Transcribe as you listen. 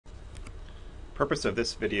Purpose of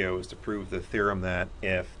this video is to prove the theorem that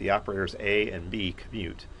if the operators A and B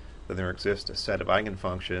commute, then there exists a set of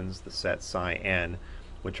eigenfunctions, the set psi n,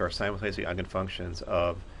 which are simultaneously eigenfunctions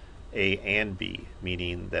of A and B,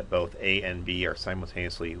 meaning that both A and B are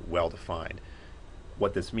simultaneously well-defined.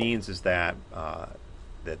 What this means is that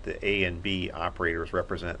that the A and B operators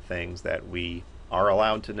represent things that we are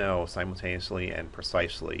allowed to know simultaneously and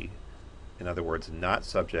precisely. In other words, not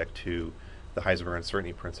subject to the Heisenberg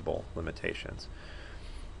uncertainty principle limitations.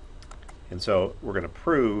 And so we're going to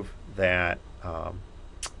prove that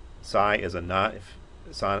psi is a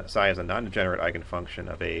non-degenerate eigenfunction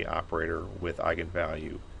of A operator with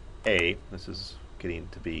eigenvalue A. This is getting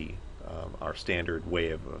to be our standard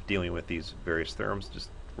way of dealing with these various theorems. Just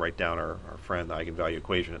write down our friend the eigenvalue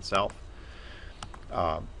equation itself.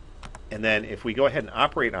 And then if we go ahead and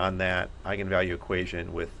operate on that eigenvalue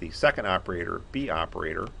equation with the second operator, B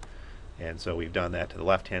operator, and so we've done that to the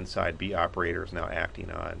left-hand side, B operator is now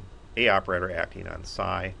acting on A operator acting on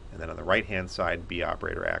psi, and then on the right-hand side, B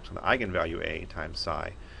operator acts on the eigenvalue A times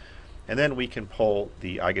psi. And then we can pull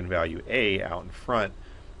the eigenvalue A out in front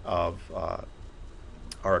of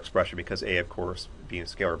our expression because A, of course, being a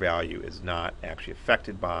scalar value, is not actually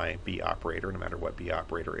affected by B operator, no matter what B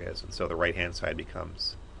operator is. And so the right-hand side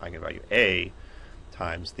becomes eigenvalue A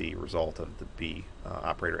times the result of the B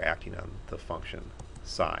operator acting on the function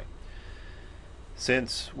psi.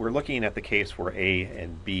 Since we're looking at the case where A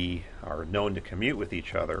and B are known to commute with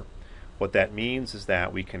each other, what that means is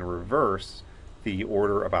that we can reverse the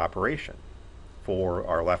order of operation for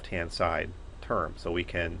our left-hand side term. So we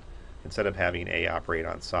can, instead of having A operate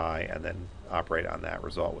on psi and then operate on that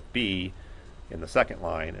result with B in the second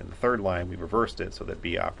line, in the third line we reversed it so that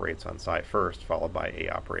B operates on psi first, followed by A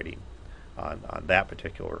operating on that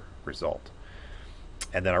particular result.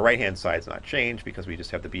 And then our right-hand side is not changed because we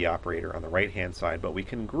just have the B operator on the right-hand side, but we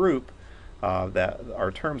can group that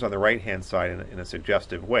our terms on the right-hand side in a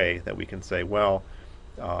suggestive way that we can say, well,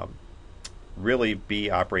 really B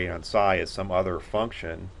operating on psi is some other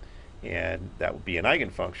function, and that would be an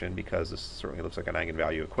eigenfunction because this certainly looks like an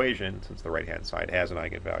eigenvalue equation since the right-hand side has an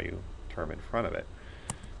eigenvalue term in front of it.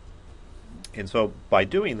 And so by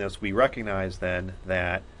doing this, we recognize then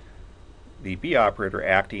that the B operator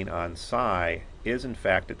acting on psi is in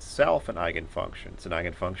fact itself an eigenfunction. It's an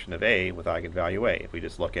eigenfunction of A with eigenvalue A if we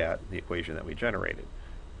just look at the equation that we generated.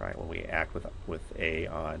 Right? When we act with A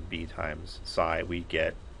on B times psi, we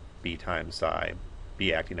get B times psi,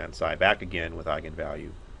 B acting on psi back again with eigenvalue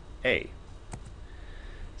A.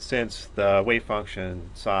 Since the wave function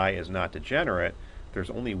psi is not degenerate, there's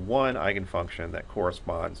only one eigenfunction that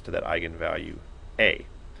corresponds to that eigenvalue A.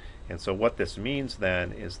 And so what this means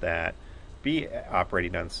then is that B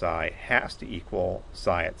operating on psi has to equal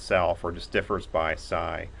psi itself, or just differs by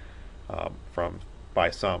psi by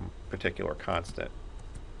some particular constant.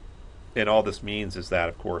 And all this means is that,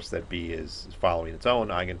 of course, that B is following its own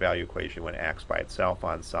eigenvalue equation when it acts by itself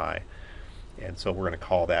on psi. And so we're going to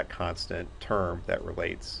call that constant term that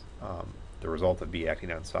relates the result of B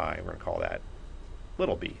acting on psi, we're going to call that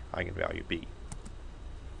little b, eigenvalue B.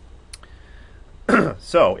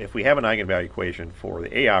 So if we have an eigenvalue equation for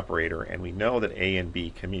the A operator and we know that A and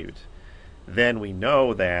B commute, then we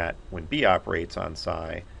know that when B operates on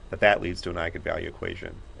psi, that leads to an eigenvalue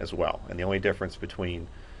equation as well. And the only difference between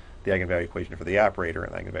the eigenvalue equation for the operator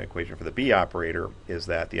and the eigenvalue equation for the B operator is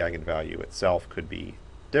that the eigenvalue itself could be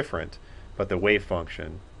different, but the wave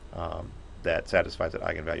function that satisfies that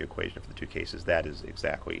eigenvalue equation for the two cases, that is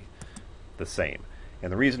exactly the same.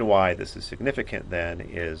 And the reason why this is significant then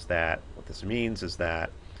is that what this means is that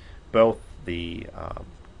both the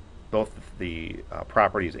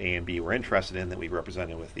properties A and B we're interested in that we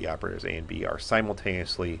represented with the operators A and B are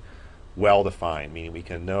simultaneously well defined, meaning we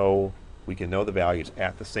can know the values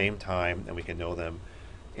at the same time and we can know them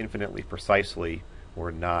infinitely precisely. We're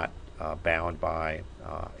not bound by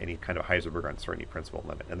any kind of Heisenberg uncertainty principle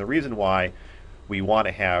limit. And the reason why we want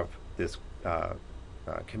to have this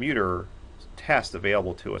commuter test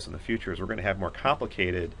available to us in the future is we're going to have more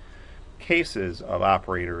complicated cases of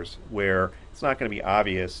operators where it's not going to be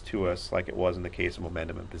obvious to us, like it was in the case of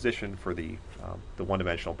momentum and position for the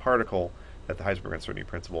one-dimensional particle, that the Heisenberg uncertainty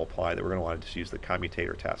principle applied, that we're going to want to just use the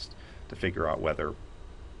commutator test to figure out whether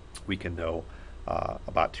we can know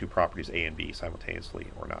about two properties A and B simultaneously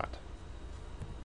or not.